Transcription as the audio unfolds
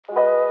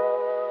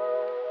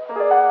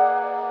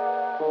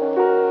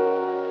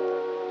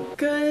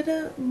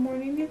Good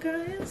morning, you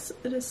guys.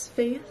 It is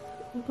Faith.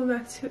 Welcome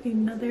back to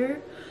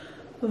another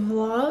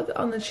vlog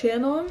on the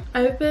channel.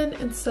 I've been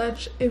in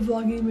such a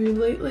vlogging mood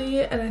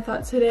lately, and I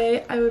thought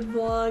today I would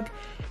vlog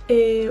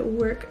a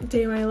work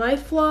day in my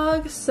life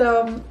vlog.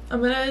 So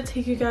I'm gonna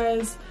take you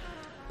guys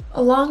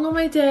along on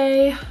my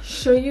day,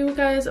 show you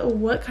guys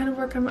what kind of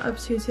work I'm up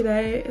to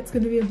today. It's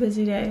gonna be a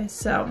busy day,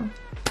 so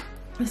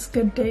it's a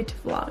good day to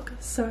vlog.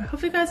 So I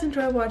hope you guys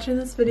enjoy watching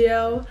this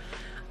video.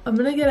 I'm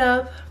gonna get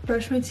up,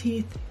 brush my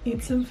teeth,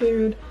 eat some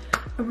food,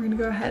 and we're gonna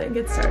go ahead and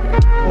get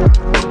started.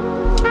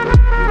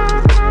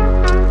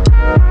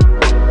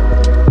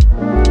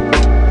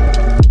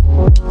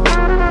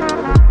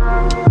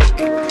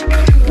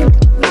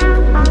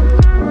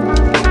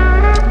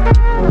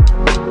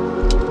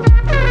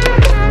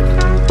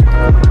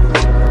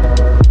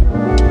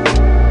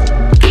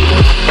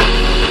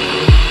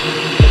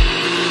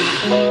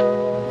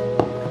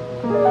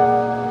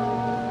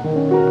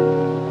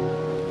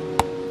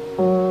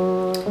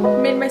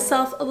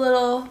 Myself a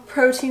little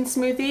protein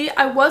smoothie.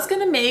 I was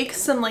gonna make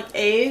some like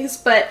eggs,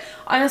 but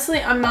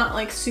honestly I'm not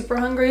like super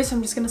hungry, so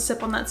I'm just gonna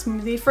sip on that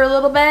smoothie for a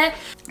little bit.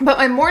 But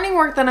my morning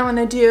work that I'm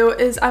gonna do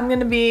is I'm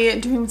gonna be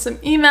doing some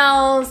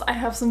emails. I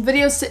have some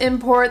videos to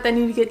import that I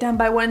need to get done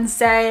by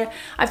Wednesday.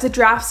 I have to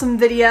draft some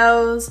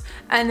videos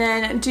and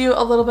then do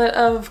a little bit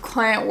of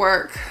client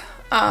work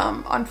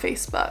on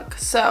Facebook.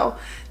 So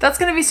that's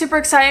gonna be super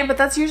exciting, but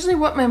that's usually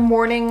what my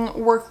morning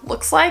work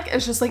looks like.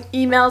 It's just like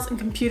emails and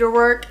computer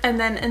work, and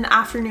then in the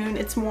afternoon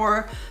it's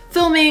more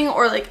filming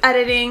or like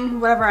editing,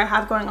 whatever I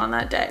have going on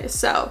that day.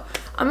 So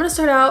I'm gonna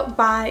start out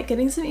by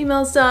getting some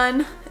emails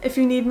done. If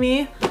you need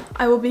me,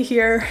 I will be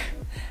here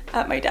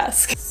at my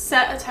desk.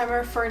 Set a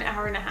timer for an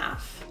hour and a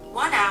half.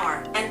 1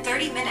 hour and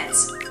 30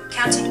 minutes.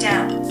 Counting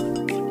down.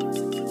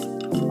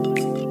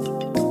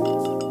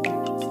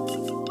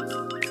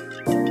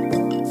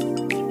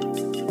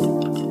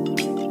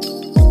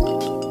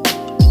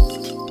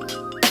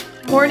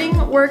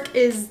 Morning work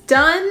is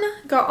done.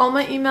 Got all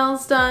my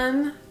emails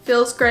done.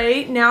 Feels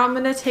great. Now I'm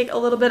gonna take a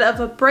little bit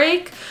of a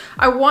break.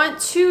 I want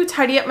to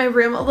tidy up my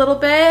room a little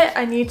bit.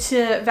 I need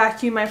to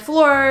vacuum my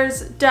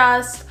floors,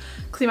 dust,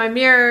 clean my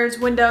mirrors,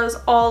 windows,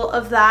 all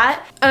of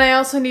that. And I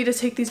also need to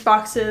take these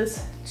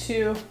boxes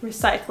to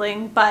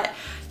recycling. But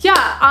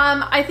yeah,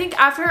 I think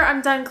after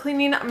I'm done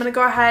cleaning, I'm gonna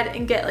go ahead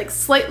and get like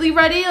slightly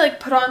ready,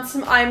 like put on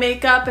some eye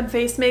makeup and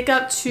face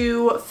makeup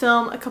to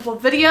film a couple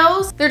of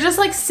videos. They're just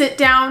like sit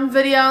down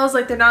videos,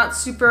 like they're not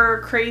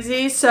super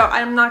crazy, so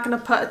I'm not gonna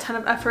put a ton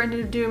of effort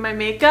into doing my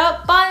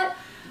makeup, but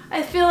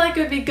I feel like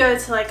it would be good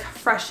to like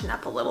freshen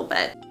up a little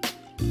bit.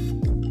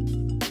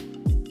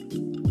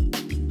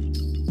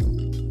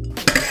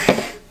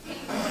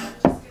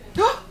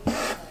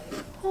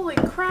 Holy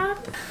crap.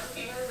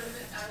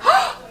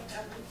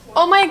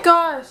 Oh my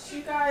gosh,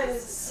 you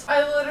guys.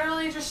 I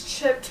literally just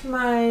chipped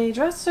my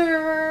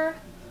dresser.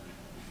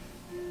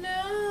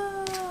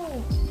 No.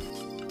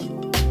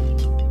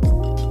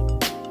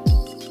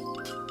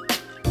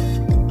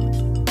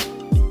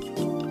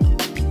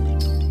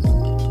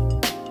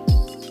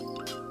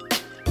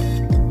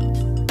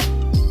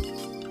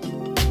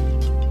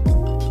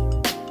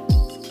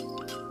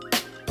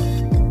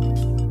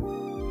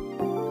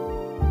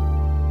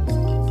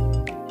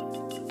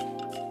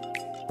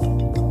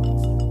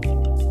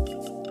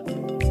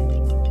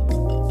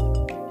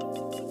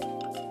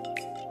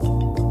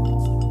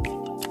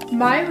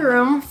 My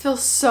room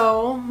feels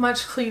so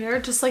much cleaner,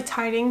 just like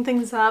tidying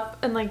things up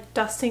and like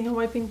dusting and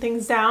wiping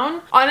things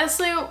down.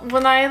 Honestly,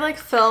 when I like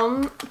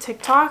film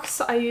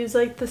TikToks, I use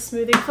like the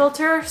smoothing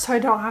filter so I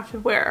don't have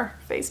to wear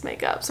face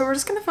makeup. So we're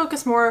just gonna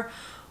focus more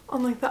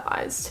on like the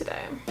eyes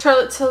today.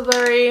 Charlotte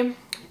Tilbury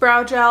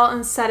brow gel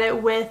and set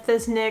it with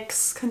this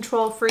NYX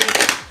Control Freak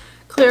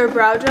clear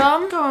brow gel.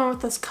 I'm going with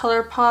this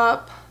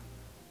ColourPop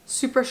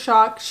Super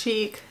Shock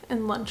Chic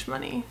and Lunch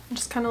Money.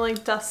 Just kind of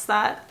like dust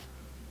that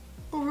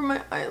over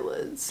my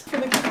eyelids. For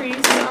the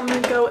crease, I'm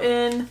gonna go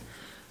in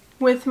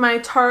with my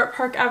Tarte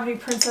Park Avenue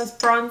Princess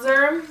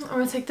bronzer. I'm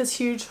gonna take this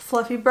huge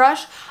fluffy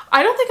brush.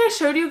 I don't think I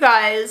showed you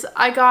guys,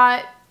 I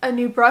got a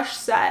new brush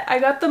set. I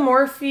got the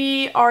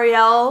Morphe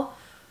Ariel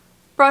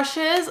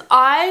brushes.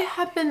 I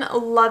have been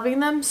loving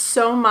them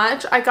so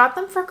much. I got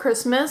them for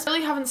Christmas. I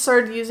really haven't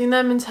started using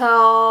them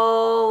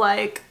until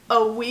like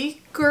a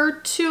week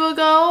or two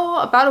ago,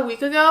 about a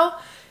week ago,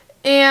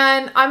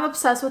 and I'm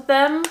obsessed with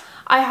them.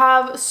 I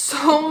have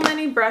so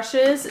many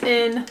brushes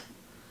in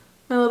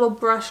my little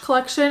brush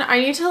collection. I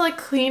need to like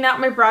clean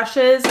out my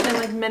brushes and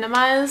like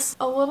minimize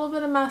a little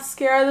bit of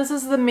mascara. This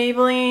is the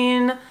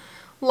Maybelline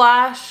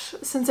Lash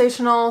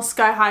Sensational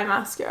Sky High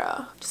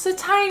Mascara. Just a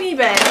tiny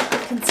bit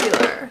of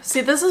concealer.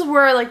 See, this is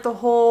where like the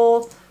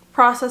whole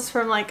process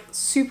from like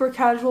super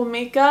casual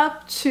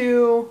makeup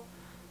to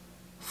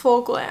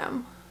full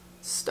glam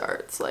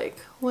starts. Like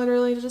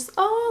literally just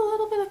a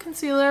little bit of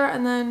concealer,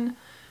 and then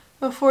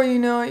before you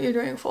know it, you're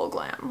doing full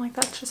glam. Like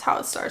that's just how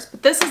it starts.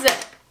 But this is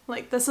it.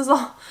 Like this is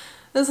all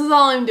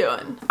I'm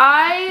doing.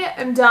 I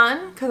am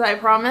done because I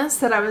promised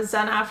that I was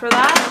done after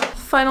that.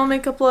 Final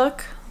makeup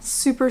look.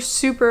 Super,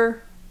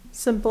 super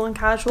simple and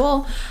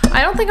casual.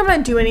 I don't think I'm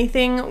gonna do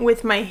anything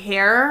with my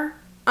hair.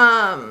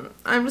 I'm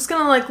just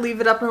gonna like leave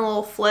it up in a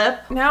little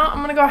flip. Now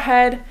I'm gonna go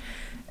ahead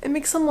and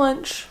make some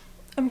lunch.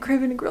 I'm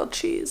craving a grilled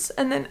cheese,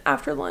 and then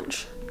after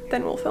lunch,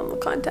 then we'll film the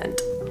content.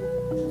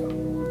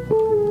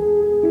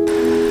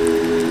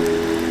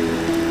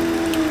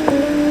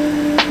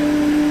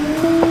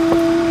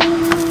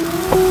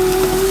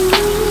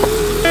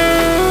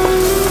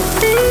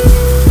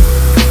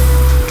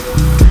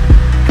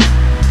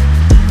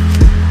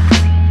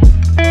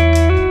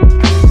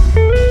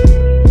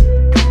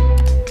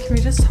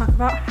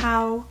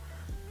 How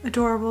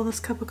adorable this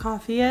cup of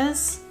coffee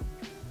is.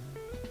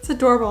 It's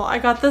adorable. I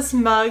got this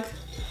mug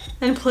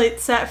and plate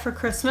set for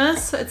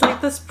Christmas. It's like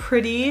this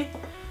pretty,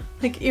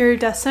 like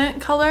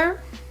iridescent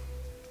color.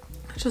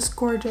 It's just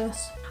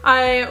gorgeous.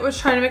 I was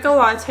trying to make a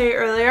latte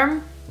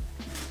earlier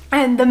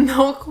and the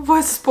milk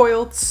was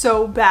spoiled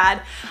so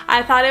bad.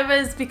 I thought it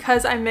was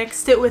because I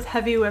mixed it with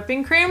heavy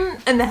whipping cream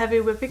and the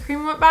heavy whipping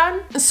cream went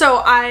bad.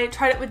 So I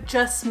tried it with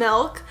just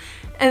milk.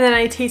 And then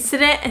I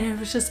tasted it and it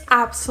was just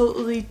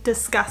absolutely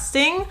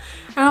disgusting.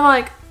 And I'm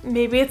like,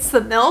 maybe it's the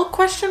milk,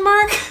 question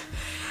mark?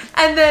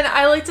 And then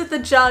I looked at the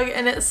jug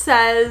and it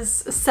says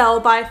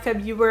sell by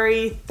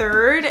February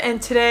 3rd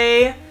and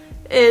today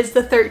is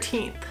the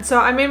 13th. So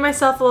I made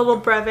myself a little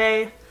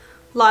breve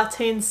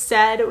latte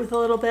instead with a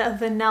little bit of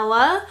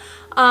vanilla.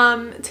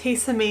 It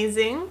tastes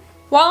amazing.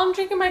 While I'm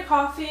drinking my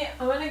coffee,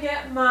 I'm gonna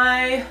get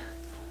my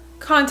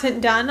content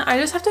done. I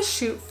just have to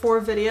shoot 4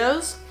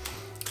 videos.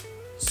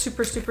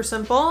 Super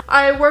simple.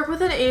 I work with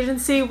an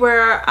agency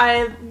where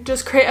I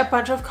just create a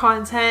bunch of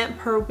content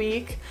per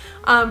week,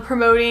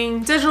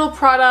 promoting digital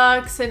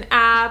products and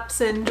apps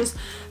and just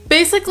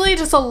basically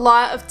just a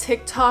lot of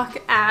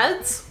TikTok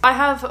ads. I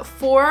have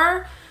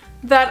 4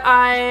 that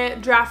I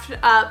drafted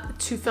up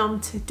to film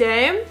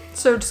today.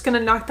 So just gonna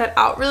knock that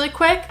out really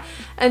quick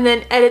and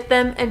then edit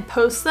them and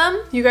post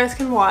them. You guys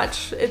can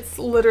watch. It's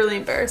literally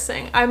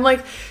embarrassing. I'm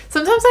like,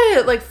 sometimes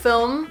I like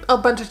film a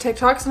bunch of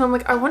TikToks and I'm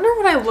like, I wonder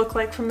what I look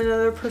like from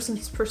another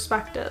person's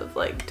perspective.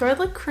 Like, do I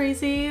look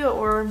crazy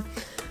or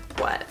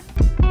what?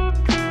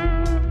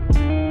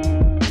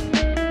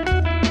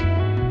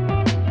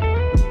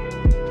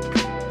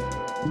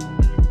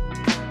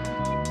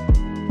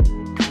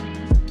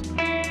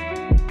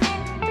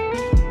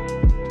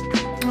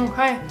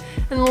 Okay,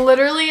 and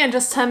literally in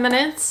just 10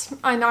 minutes,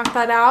 I knocked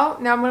that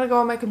out. Now I'm gonna go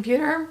on my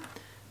computer.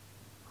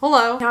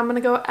 Hello. Now I'm gonna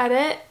go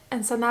edit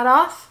and send that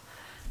off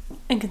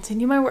and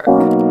continue my work.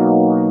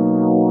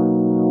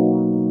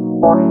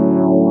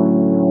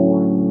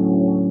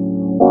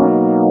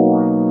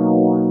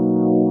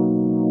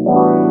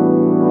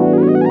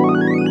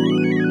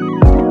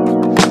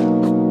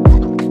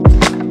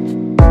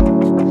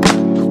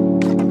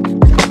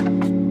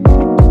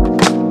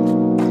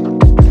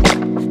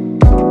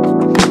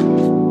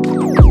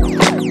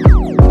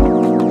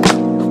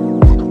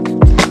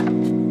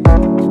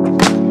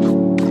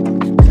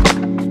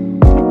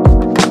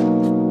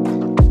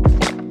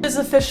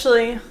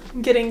 Officially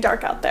getting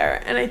dark out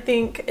there and I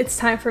think it's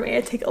time for me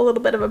to take a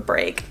little bit of a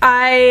break.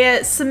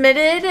 I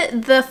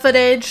submitted the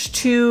footage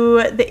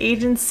to the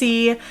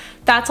agency.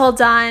 That's all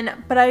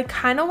done, but I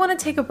kind of want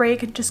to take a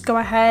break and just go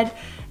ahead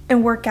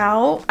and work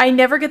out. I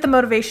never get the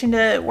motivation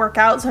to work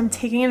out, so I'm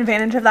taking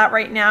advantage of that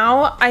right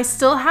now. I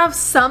still have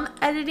some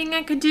editing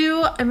I could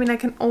do. I mean, I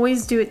can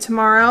always do it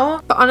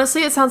tomorrow, but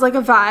honestly, it sounds like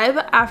a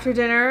vibe after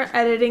dinner,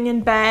 editing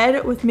in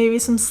bed with maybe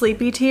some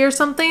sleepy tea or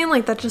something.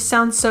 Like, that just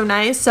sounds so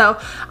nice. So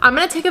I'm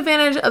gonna take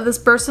advantage of this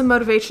burst of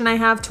motivation I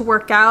have to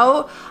work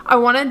out. I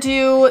want to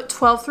do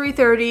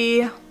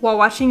 12-3:30 while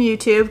watching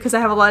YouTube because I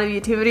have a lot of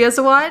YouTube videos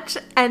to watch,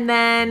 and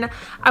then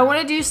I want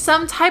to do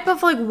some type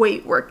of like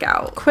weight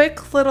workout.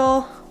 Quick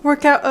little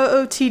workout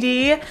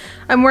OOTD.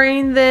 I'm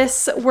wearing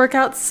this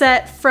workout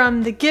set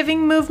from the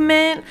Giving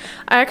Movement.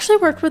 I actually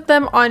worked with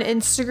them on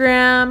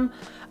Instagram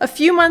a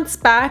few months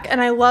back and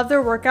I love their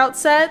workout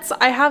sets.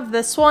 I have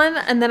this one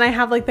and then I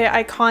have like the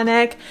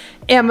iconic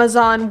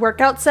Amazon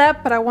workout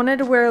set, but I wanted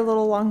to wear a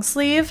little long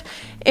sleeve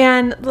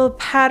and the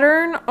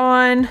pattern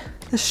on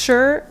the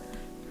shirt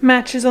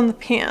matches on the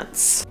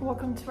pants.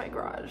 Welcome to my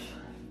garage.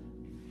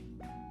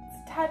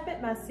 It's a tad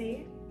bit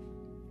messy.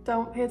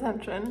 Don't pay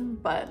attention,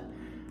 but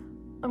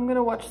I'm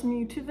gonna watch some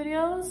YouTube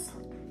videos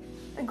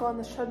and go on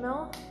this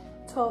treadmill.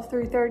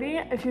 12-3:30.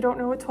 If you don't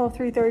know what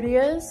 12-3:30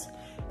 is,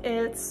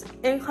 it's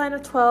incline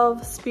of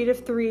 12, speed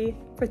of 3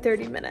 for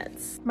 30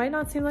 minutes. Might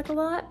not seem like a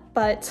lot,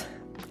 but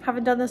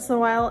haven't done this in a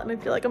while and I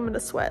feel like I'm gonna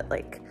sweat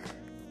like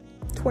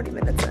 20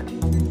 minutes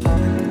in.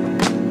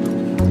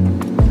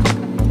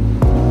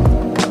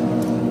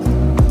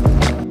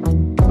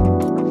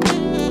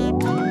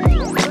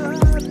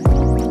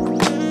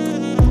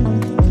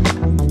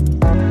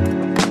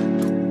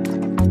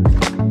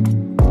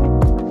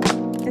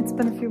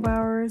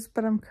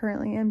 But I'm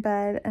currently in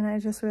bed and I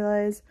just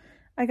realized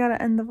I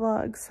gotta end the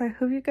vlog. So I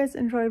hope you guys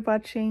enjoyed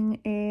watching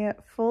a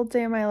full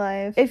day of my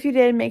life. If you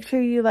did, make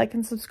sure you like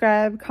and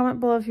subscribe. Comment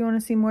below if you want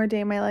to see more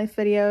day of my life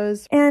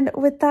videos. And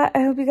with that,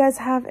 I hope you guys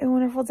have a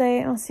wonderful day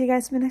and I'll see you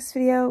guys in my next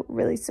video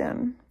really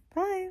soon.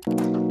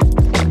 Bye!